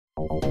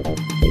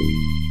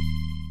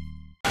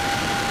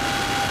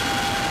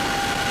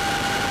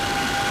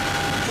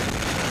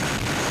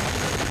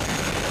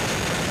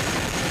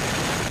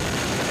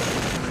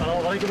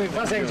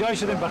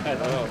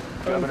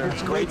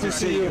It's great to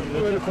see you.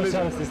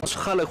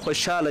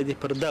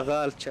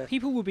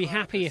 People will be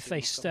happy if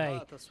they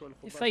stay.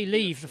 If they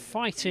leave, the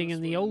fighting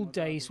and the old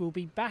days will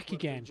be back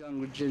again.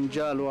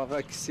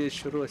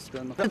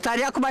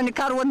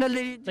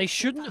 They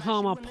shouldn't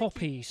harm our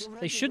poppies.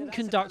 They shouldn't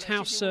conduct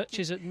house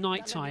searches at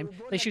night time.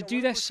 They should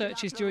do their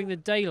searches during the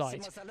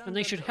daylight, and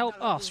they should help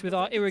us with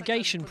our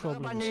irrigation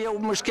problems.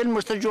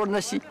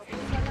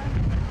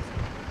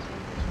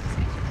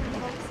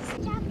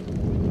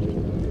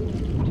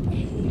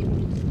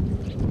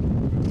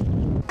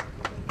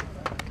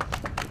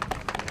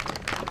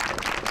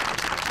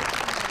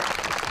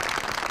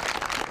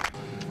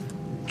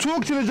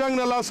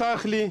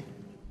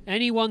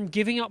 Anyone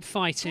giving up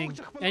fighting,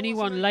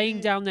 anyone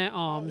laying down their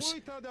arms,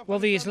 well,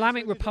 the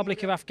Islamic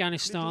Republic of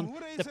Afghanistan,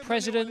 the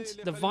President,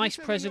 the Vice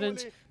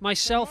President,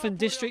 myself and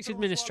district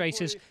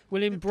administrators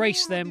will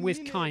embrace them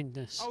with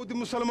kindness.